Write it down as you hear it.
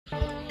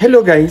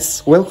Hello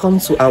guys, welcome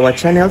to our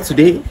channel.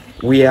 Today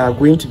we are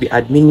going to be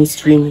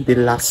administering the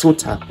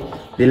LaSota.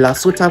 The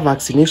LaSota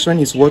vaccination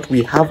is what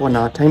we have on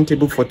our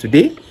timetable for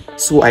today.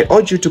 So I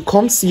urge you to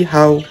come see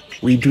how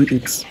we do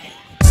it.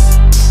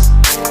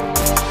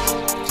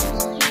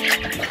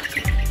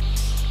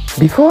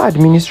 Before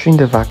administering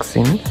the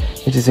vaccine,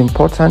 it is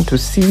important to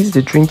cease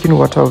the drinking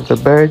water of the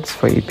birds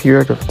for a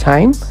period of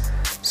time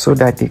so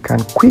that they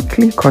can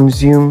quickly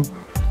consume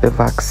the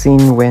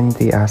vaccine when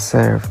they are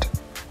served.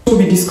 We'll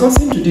be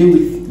discussing today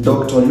with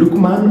Dr.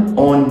 Lukman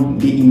on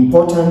the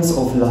importance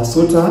of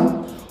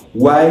LaSota,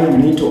 why you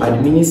need to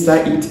administer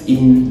it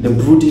in the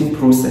brooding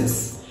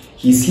process.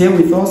 He's here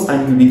with us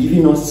and he'll be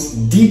giving us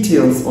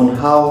details on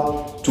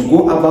how to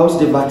go about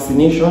the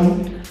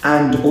vaccination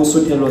and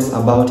also tell us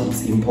about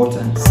its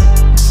importance.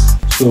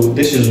 So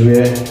this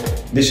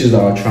is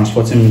our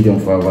transporting medium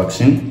for our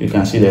vaccine. You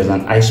can see there's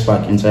an ice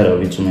pack inside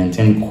of it to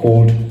maintain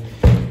cold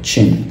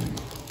chain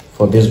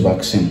for this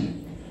vaccine.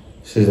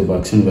 This is the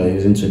vaccine we are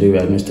using today. We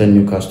administered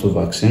Newcastle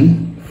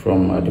vaccine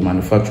from the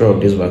manufacturer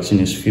of this vaccine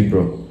is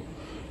Fibro.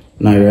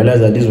 Now you realize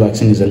that this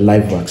vaccine is a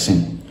live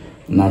vaccine.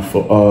 Now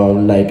for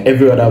like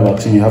every other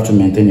vaccine, you have to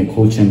maintain a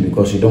cold chain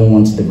because you don't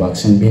want the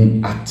vaccine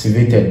being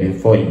activated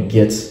before it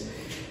gets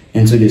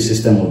into the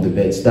system of the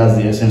birds. That's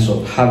the essence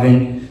of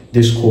having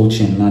this cold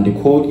chain. Now the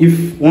cold,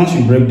 if once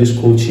you break this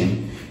cold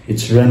chain,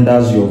 it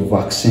renders your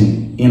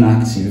vaccine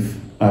inactive.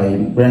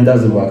 It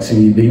renders the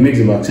vaccine, it makes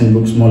the vaccine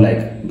look more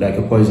like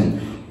a poison,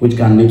 which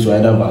can lead to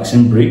either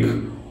vaccine break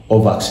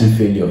or vaccine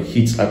failure.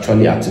 Heat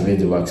actually activates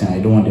the vaccine.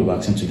 I don't want the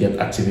vaccine to get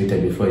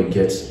activated before it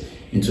gets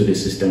into the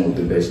system of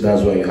the birds.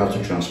 That's why you have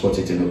to transport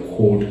it in a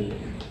cold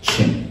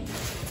chain.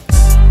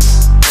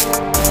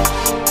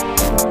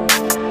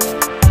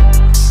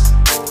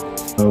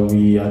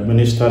 We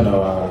administered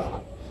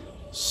our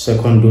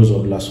second dose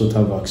of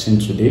LaSota vaccine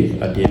today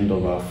at the end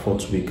of our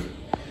 4th week.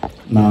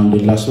 Now, the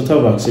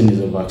LaSota vaccine is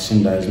a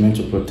vaccine that is meant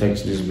to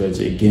protect these birds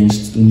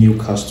against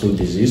Newcastle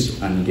disease,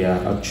 and there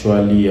are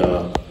actually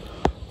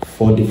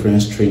 4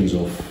 different strains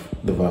of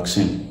the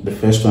vaccine. The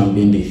first one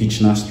being the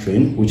Hitchner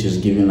strain, which is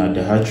given at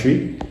the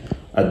hatchery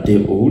at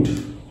day old.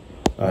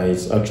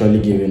 It's actually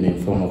given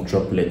in form of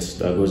droplets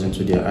that goes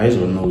into their eyes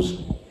or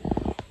nose.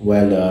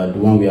 While the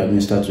one we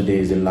administer today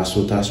is the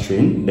LaSota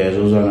strain. There's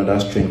also another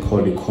strain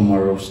called the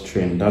Komarov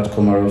strain. That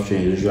Komarov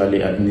strain is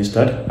usually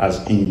administered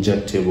as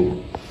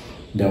injectable.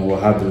 Then we'll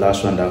have the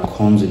last one that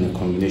comes in a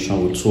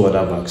combination with 2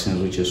 other vaccines,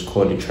 which is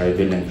called the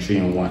trivalent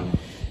 3-in-1.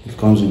 It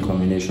comes in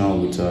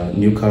combination with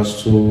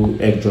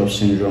Newcastle, egg drop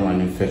syndrome,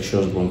 and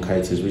infectious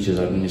bronchitis, which is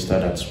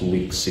administered at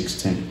week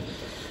 16.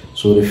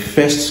 So the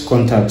first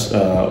contact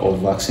of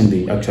vaccine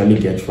they actually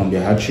get from the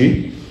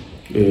hatchery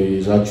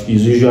is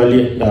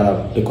usually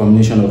a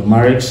combination of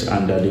Marex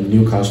and the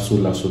Newcastle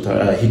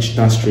LaSota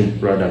Hitchner strain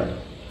rather.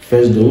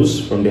 First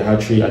dose from the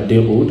hatchery at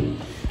day old.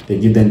 They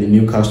give them the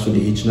Newcastle,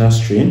 the Hitchner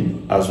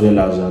strain, as well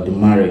as the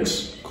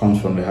Marex comes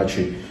from the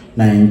hatchery.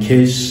 Now, in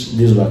case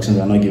these vaccines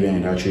are not given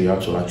in the hatchery, you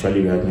have to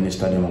actually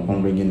re-administer them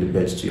upon bringing the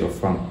birds to your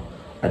farm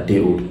at day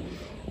old.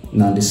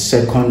 Now, the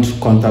second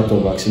contact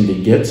of vaccine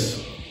they get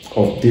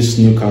of this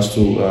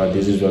Newcastle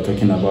disease we are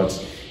talking about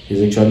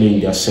is actually in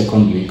their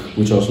 2nd week,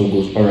 which also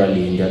goes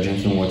orally in their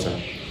drinking water.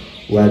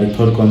 While the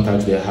third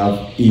contact they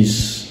have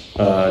is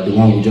the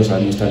one we just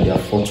administered their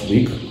 4th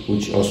week,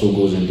 which also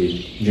goes in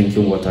the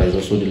drinking water, is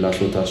also the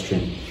LaSota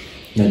strain.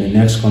 Then the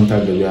next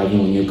contact that we're having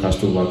with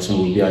Newcastle vaccine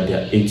will be at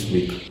their 8th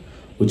week,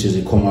 which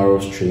is the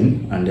Komarov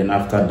strain. And then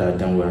after that,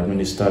 then we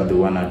administer the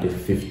one at the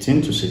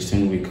 15 to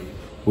 16 week,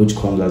 which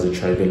comes as a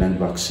trivalent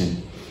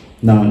vaccine.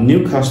 Now,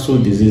 Newcastle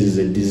disease is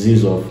a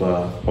disease of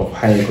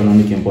high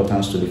economic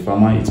importance to the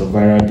farmer. It's a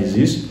viral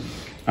disease,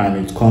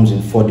 and it comes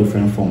in 4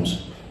 different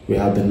forms. We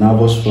have the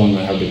nervous form, we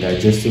have the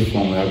digestive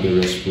form, we have the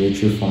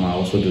respiratory form, and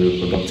also the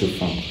reproductive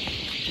form.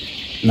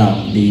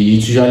 Now, it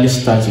usually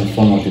starts in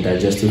form of the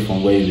digestive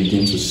form, where you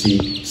begin to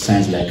see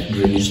signs like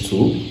greenish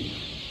stool,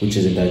 which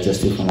is the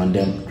digestive form, and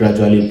then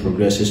gradually it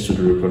progresses to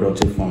the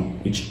reproductive form,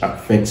 which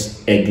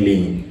affects egg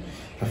laying,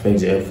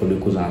 affects the egg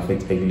follicles and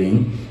affects egg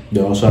laying.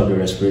 They also have the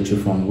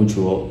respiratory form, which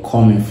will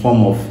come in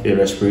form of a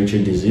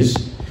respiratory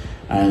disease,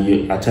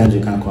 and at times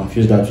you can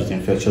confuse that with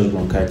infectious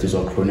bronchitis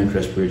or chronic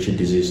respiratory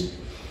disease.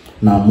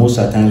 Now, most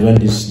of the times when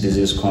this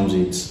disease comes,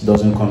 it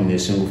doesn't come in a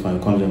single form,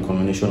 it comes in a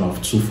combination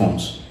of 2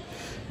 forms.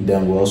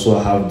 Then we also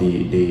have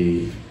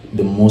the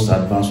most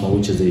advanced one,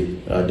 which is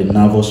the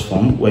nervous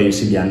form, where you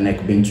see their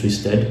neck being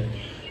twisted.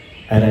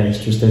 Either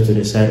it's twisted to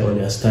the side or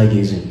they are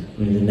stargazing,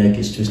 when the neck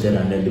is twisted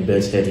and then the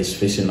bird's head is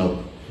facing up,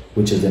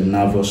 which is the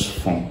nervous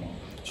form.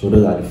 So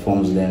those are the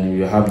forms. Then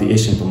you have the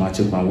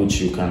asymptomatic one,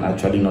 which you can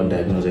actually not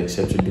diagnose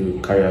except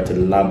to carry out a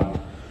lab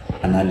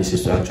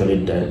analysis to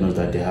actually diagnose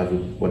that they have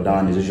it. But that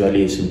one is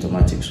usually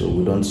asymptomatic, so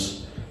we don't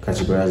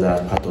categorize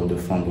that as part of the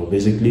form. But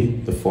basically,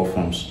 the 4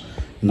 forms: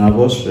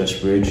 nervous,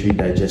 respiratory,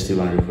 digestive,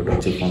 and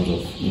reproductive forms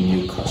of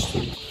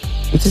Newcastle.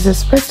 It is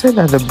expected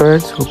that the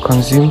birds will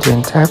consume the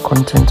entire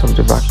content of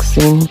the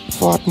vaccine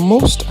for at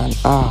most an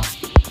hour.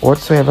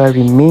 Whatsoever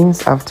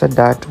remains after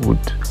that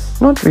would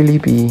not really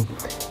be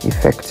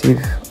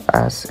effective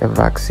as a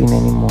vaccine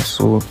anymore,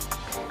 so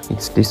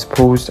it's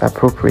disposed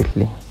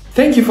appropriately.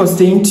 Thank you for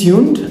staying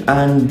tuned,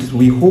 and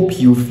we hope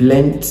you've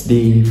learned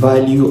the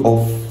value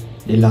of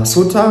the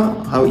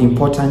LaSota, how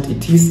important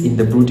it is in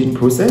the brooding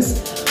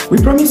process. We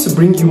promise to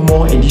bring you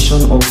more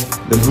edition of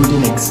the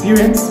brooding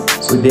experience,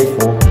 so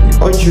therefore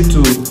we urge you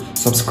to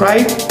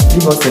subscribe,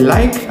 leave us a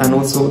like and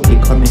also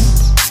a comment.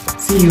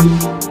 See you.